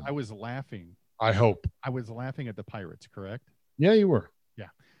it happens. I was laughing. I hope. I was laughing at the Pirates, correct? Yeah, you were. Yeah.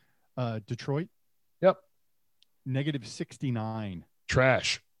 Detroit? Yep. -69.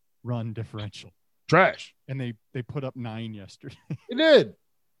 Trash. Run differential. Trash. And they put up 9 yesterday. They did.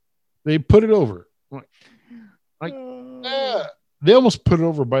 They put it over. They almost put it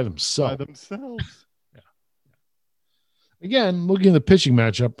over by themselves. Yeah. Again, looking at the pitching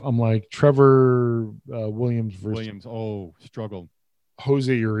matchup, I'm like Trevor Williams versus Williams. Oh, struggled.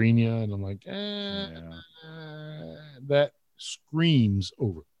 Jose Urena, and I'm like, that screams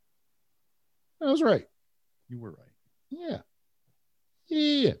over. I was right. You were right. Yeah.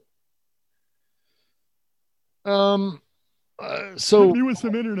 Yeah. So you with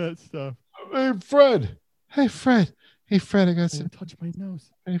some internet stuff. Hey Fred, I got some. Touch my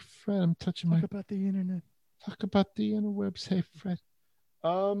nose. Hey Fred, I'm touching Talk about the internet. Talk about the interwebs. Hey Fred.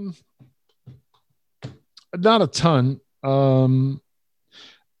 Not a ton.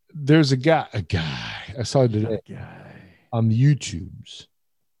 There's a guy I saw today on the YouTubes.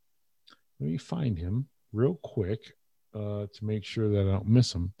 Let me find him real quick to make sure that I don't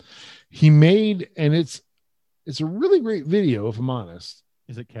miss him. He made, and it's a really great video, if I'm honest.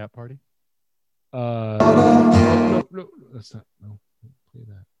 Is it Cat Party? No, that's not. No, don't play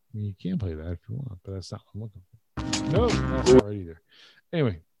that. I mean, you can play that if you want, but that's not what I'm looking for. No, that's not right either.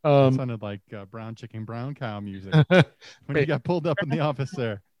 Anyway, it sounded like brown chicken, brown cow music when you got pulled up in the office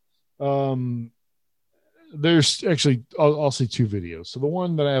there. There's actually, I'll say 2 videos. So the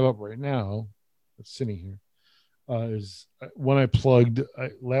one that I have up right now, that's sitting here, is one I plugged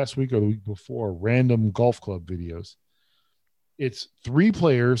last week or the week before, random golf club videos. It's 3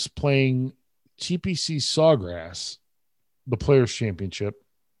 players playing TPC Sawgrass, the Players Championship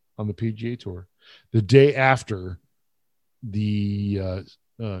on the PGA Tour, the day after the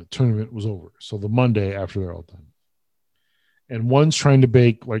tournament was over. So the Monday after they're all done. And one's trying to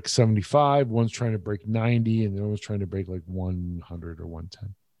break like 75, one's trying to break 90, and the other one's trying to break like 100 or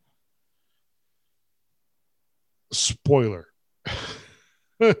 110. Spoiler.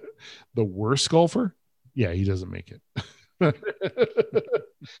 The worst golfer? Yeah, he doesn't make it.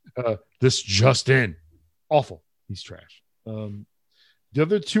 This just in. Awful. He's trash. The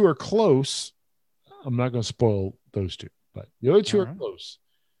other 2 are close. I'm not going to spoil those 2, but the other 2 are close.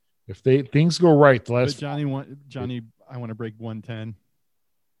 If things go right, the last Johnny, I want to break 110.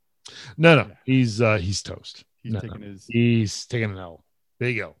 No, yeah. He's toast. He's taking an L.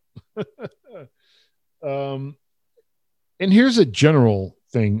 Big L. And here's a general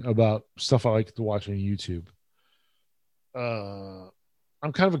thing about stuff I like to watch on YouTube.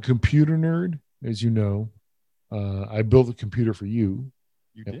 I'm kind of a computer nerd, as you know. I built a computer for you.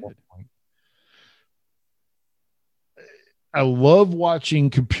 You did. I love watching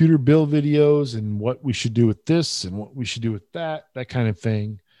computer build videos and what we should do with this and what we should do with that kind of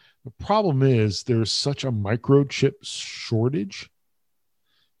thing. The problem is there's such a microchip shortage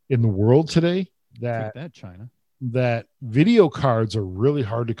in the world today that China. that video cards are really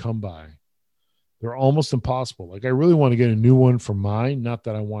hard to come by. They're almost impossible. Like I really want to get a new one for mine. Not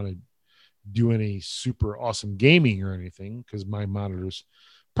that I want to do any super awesome gaming or anything, because my monitors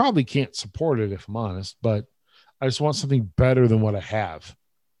probably can't support it if I'm honest, but I just want something better than what I have.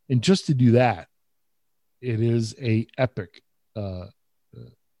 And just to do that, it is a epic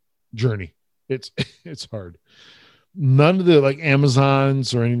journey. It's hard. None of the like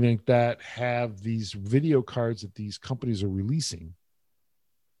Amazons or anything like that have these video cards that these companies are releasing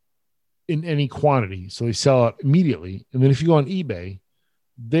in any quantity. So they sell out immediately. And then if you go on eBay,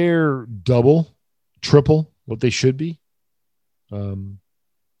 they're double, triple what they should be. And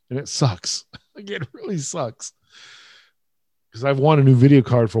it sucks. Like it really sucks. Because I've wanted a new video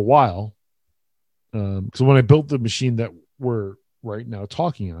card for a while. Because when I built the machine that we're right now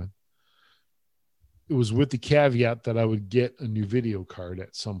talking on, it was with the caveat that I would get a new video card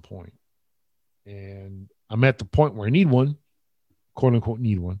at some point. And I'm at the point where I need one, quote unquote,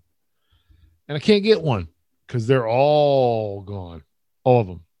 need one. And I can't get one because they're all gone. All of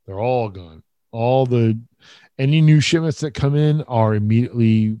them. They're all gone. Any new shipments that come in are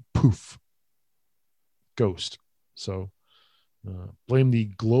immediately poof, ghost. So blame the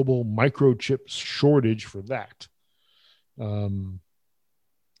global microchip shortage for that.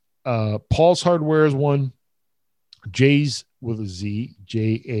 Paul's Hardware is one. Jay's with a Z,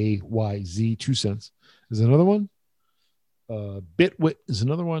 JAYZ, 2 cents is another one. Bitwit is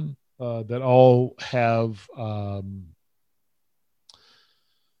another one. That all have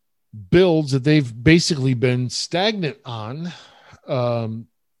builds that they've basically been stagnant on, that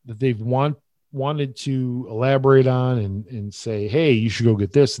they've wanted to elaborate on and say, hey, you should go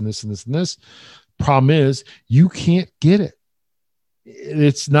get this and this and this and this. Problem is, you can't get it.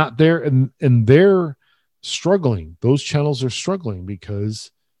 It's not there, and they're struggling. Those channels are struggling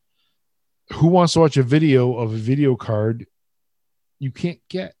because who wants to watch a video of a video card you can't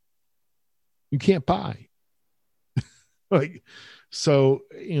get? You can't buy. Like, so,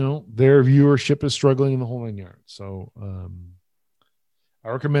 their viewership is struggling in the whole 9 yards. So I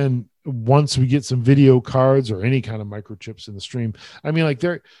recommend once we get some video cards or any kind of microchips in the stream. I mean, like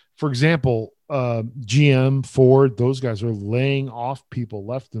for example, GM, Ford, those guys are laying off people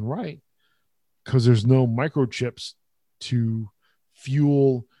left and right because there's no microchips to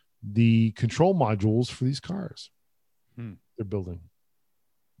fuel the control modules for these cars they're building.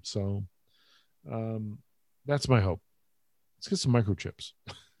 So that's my hope. Let's get some microchips.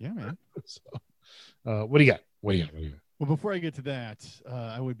 Yeah, man. So, what do you got? Well, before I get to that,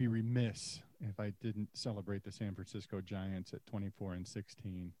 I would be remiss if I didn't celebrate the San Francisco Giants at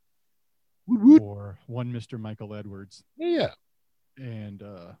 24-16 for one Mr. Michael Edwards. Yeah. And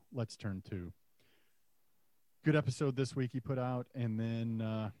let's turn to good episode this week he put out, and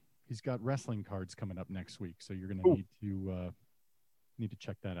then he's got wrestling cards coming up next week, so you're going to need to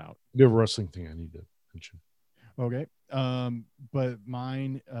check that out. You have a wrestling thing I need to mention. Okay. But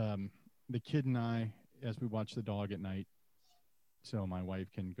mine, the kid and I, as we watch the dog at night, so my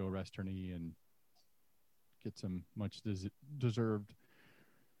wife can go rest her knee and get some much deserved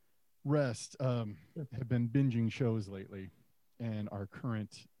rest, have been binging shows lately. And our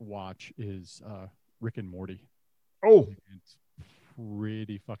current watch is Rick and Morty. Oh, it's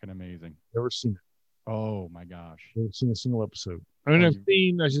pretty fucking amazing. Never seen it. Oh my gosh. Never seen a single episode. I mean, I've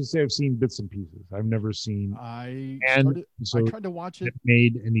seen bits and pieces. I've never seen. I tried to watch it. It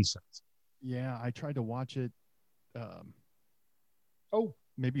made any sense. Yeah, I tried to watch it.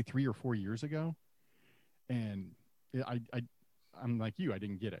 Maybe 3 or 4 years ago, and I'm like you. I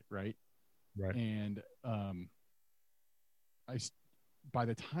didn't get it right. And by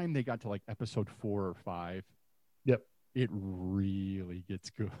the time they got to like episode 4 or 5, yep, it really gets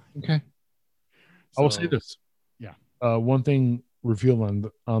good. Okay. I will say this. Yeah. One thing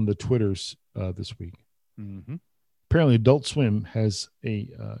revealed on the Twitters this week. Mm-hmm. Apparently, Adult Swim has a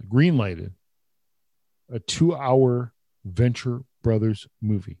green-lighted a 2-hour Venture Brothers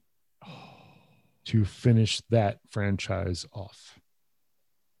movie to finish that franchise off.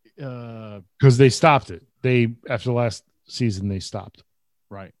 Because they stopped it. After the last season, they stopped.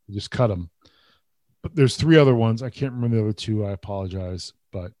 Right. They just cut them. But there's 3 other ones. I can't remember the other 2. I apologize.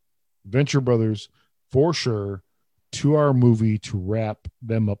 But Venture Brothers, for sure, 2-hour movie to wrap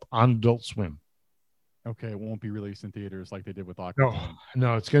them up on Adult Swim. Okay, it won't be released in theaters like they did with Aquaman.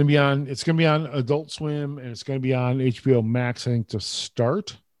 No, it's going to be on. It's going to be on Adult Swim, and it's going to be on HBO Max, I think, to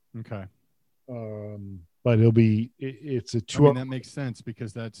start. Okay. but it's a 2 I hour. mean, that makes sense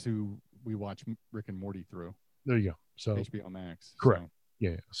because that's who we watch Rick and Morty through. There you go. So HBO Max. correct. So.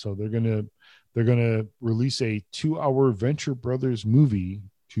 Yeah. So they're gonna release a 2 hour Venture Brothers movie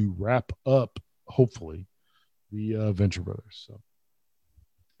to wrap up, hopefully, the Venture Brothers. So,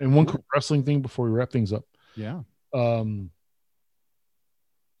 and one quick wrestling thing before we wrap things up. Yeah.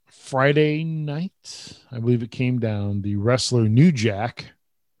 Friday night, I believe it came down, the wrestler New Jack.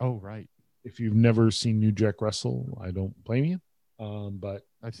 Oh, right. If you've never seen New Jack wrestle, I don't blame you. But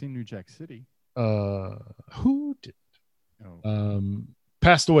I've seen New Jack City. Who did? Oh.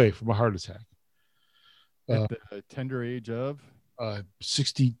 Passed away from a heart attack. At the tender age of?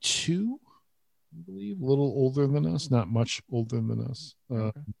 62, I believe. A little older than us. Not much older than us.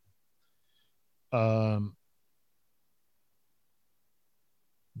 Okay.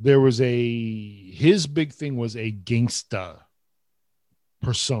 There was his big thing was a gangsta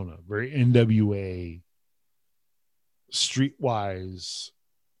persona, very NWA, streetwise.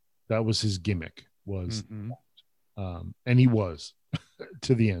 That was his gimmick, was, and he was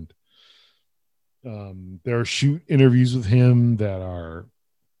to the end. There are shoot interviews with him that are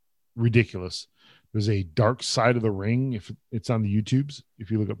ridiculous. There's a Dark Side of the Ring. If it's on the YouTubes,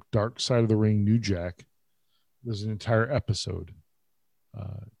 if you look up Dark Side of the Ring, New Jack, there's an entire episode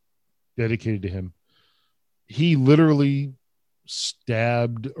dedicated to him. He literally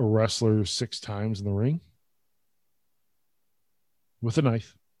stabbed a wrestler 6 times in the ring with a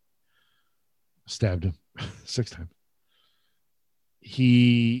knife. Stabbed him 6 times.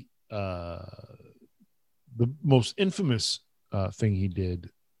 He the most infamous thing he did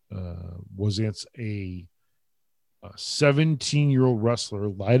was against a 17-year-old wrestler,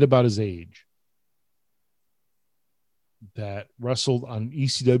 lied about his age, that wrestled on an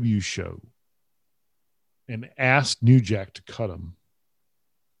ECW show and asked New Jack to cut him.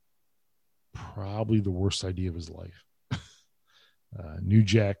 Probably the worst idea of his life. New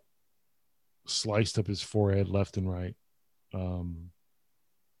Jack sliced up his forehead left and right.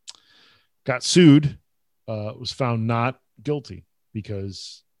 Got sued. Was found not guilty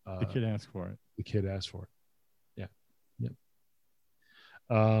because the kid asked for it. The kid asked for it.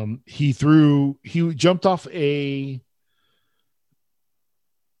 Yeah. He jumped off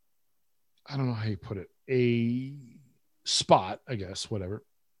I don't know how you put it, a spot, I guess, whatever.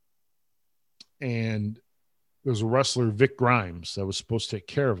 And there was a wrestler, Vic Grimes, that was supposed to take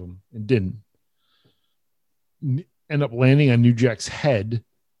care of him and didn't. End up landing on New Jack's head,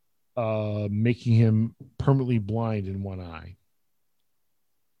 making him permanently blind in one eye.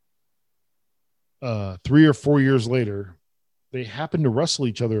 3 or 4 years later, they happened to wrestle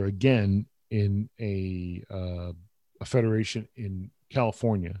each other again in a federation in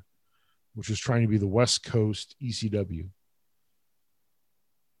California, which was trying to be the West Coast ECW.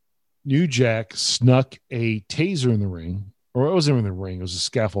 New Jack snuck a taser in the ring, or it wasn't in the ring, it was a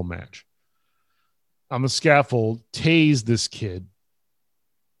scaffold match. On the scaffold, tased this kid,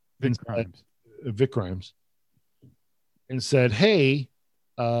 Vic Grimes, and said, "Hey,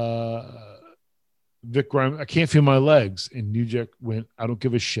 Vic Grimes, I can't feel my legs." And New Jack went, "I don't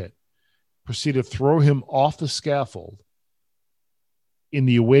give a shit." Proceeded to throw him off the scaffold in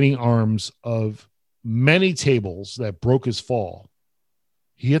the awaiting arms of many tables that broke his fall.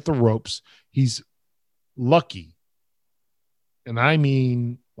 He hit the ropes. He's lucky. And I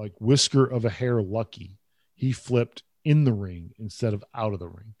mean like whisker of a hair lucky. He flipped in the ring instead of out of the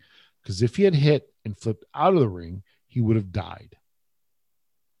ring. Because if he had hit and flipped out of the ring, he would have died.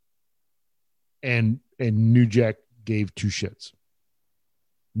 And New Jack gave 2 shits.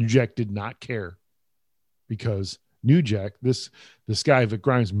 New Jack did not care because New Jack, this guy, Vic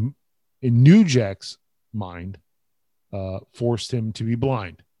Grimes, in New Jack's mind, forced him to be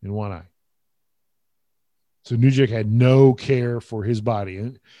blind in one eye. So New Jack had no care for his body.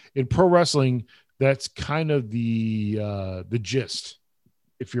 And in pro wrestling, that's kind of the gist.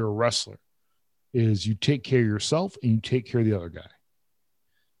 If you're a wrestler, is you take care of yourself and you take care of the other guy,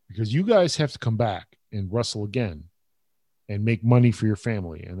 because you guys have to come back and wrestle again and make money for your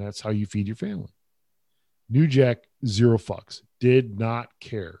family. And that's how you feed your family. New Jack, 0 fucks, did not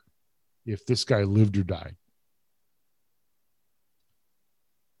care if this guy lived or died.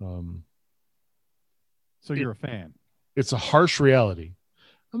 So you're a fan. It's a harsh reality.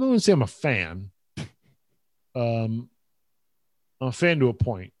 I'm not going to say I'm a fan. I'm a fan to a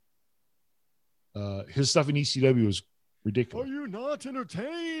point. His stuff in ECW was ridiculous. Are you not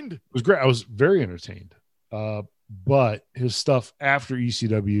entertained? It was great. I was very entertained. But his stuff after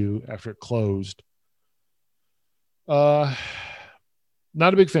ECW, after it closed, not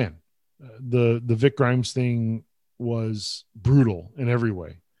a big fan. The Vic Grimes thing was brutal in every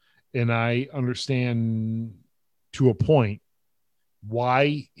way. And I understand to a point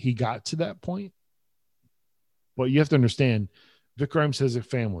why he got to that point. But you have to understand, Vic Grimes has a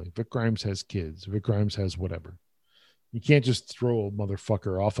family. Vic Grimes has kids. Vic Grimes has whatever. You can't just throw a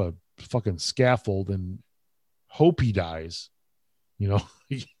motherfucker off a fucking scaffold and hope he dies. You know,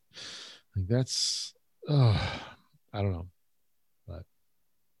 that's, I don't know, but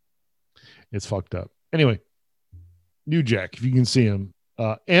it's fucked up. Anyway, New Jack, if you can see him,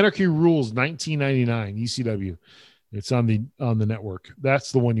 Anarchy Rules 1999 ECW. It's on the network.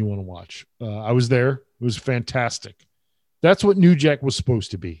 That's the one you want to watch. I was there. It was fantastic. That's what New Jack was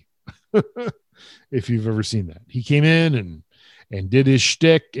supposed to be. If you've ever seen that, he came in and did his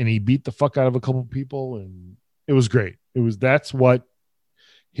shtick, and he beat the fuck out of a couple people, and it was great. That's what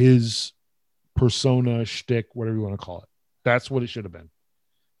his persona, shtick, whatever you want to call it. That's what it should have been.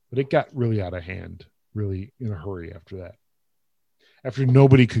 But it got really out of hand, really in a hurry after that. After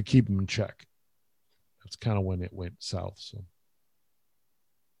nobody could keep him in check. That's kind of when it went south. So,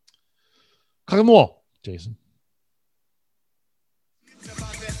 cock 'em all, Jason.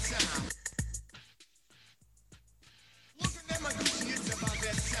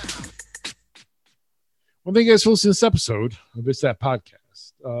 Well, thank you guys for listening to this episode of It's That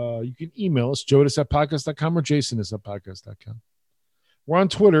Podcast. You can email us, joe@podcast.com or jason@podcast.com. We're on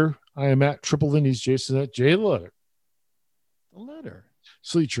Twitter. I am at Triple Lindy's, Jason at J Letter. The letter.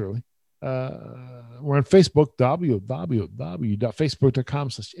 Sleep Shirley. We're on Facebook,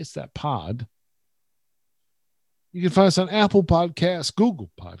 www.facebook.com/itsthatpod. You can find us on Apple Podcasts,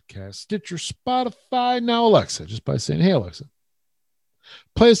 Google Podcasts, Stitcher, Spotify, now Alexa, just by saying, hey, Alexa,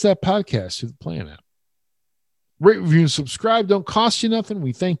 play us that podcast through the Plan app. Rate, review, and subscribe. Don't cost you nothing.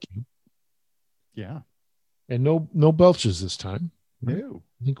 We thank you. Yeah. And no belches this time. Right? No.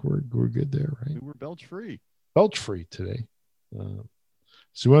 I think we're good there, right? We're belch free. Belch free today. So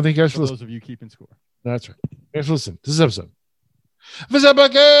we want to thank you guys for listening. Those of you keeping score. That's right. Thanks for listening. This is episode. What's up,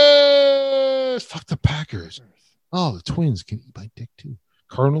 Packers? Fuck the Packers. Oh, the Twins can eat my dick too.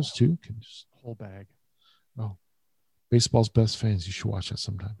 Cardinals too. Can just whole bag. Oh, baseball's best fans. You should watch that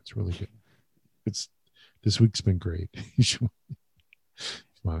sometime. It's really good. This week's been great. You should.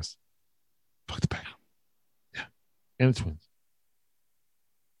 Honest. Fuck the Packers. Yeah, and the Twins.